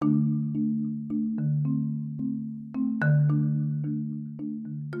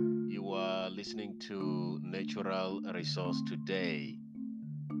listening to Natural Resource Today.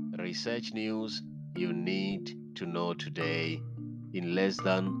 Research news you need to know today in less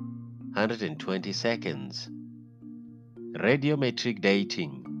than 120 seconds. Radiometric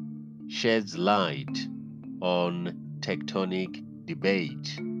dating sheds light on tectonic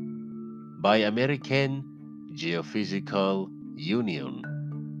debate by American Geophysical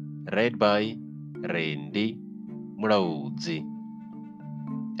Union. Read by Randy Muraudzi.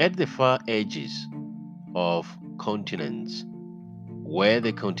 At the far edges of continents, where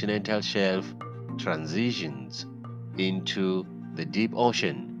the continental shelf transitions into the deep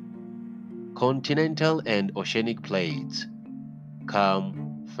ocean, continental and oceanic plates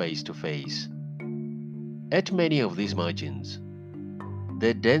come face to face. At many of these margins,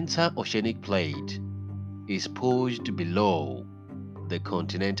 the denser oceanic plate is pushed below the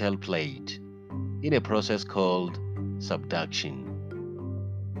continental plate in a process called subduction.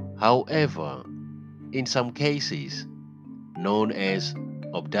 However, in some cases, known as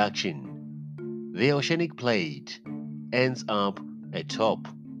abduction, the oceanic plate ends up atop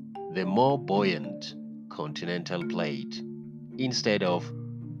the more buoyant continental plate instead of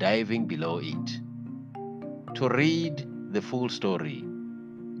diving below it. To read the full story,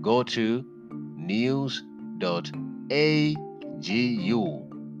 go to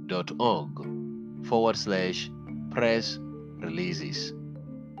news.agu.org/press releases.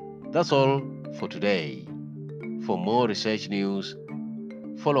 That's all for today. For more research news,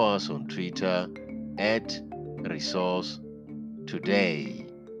 follow us on Twitter at Resource Today.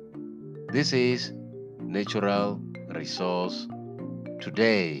 This is Natural Resource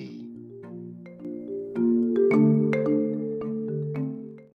Today.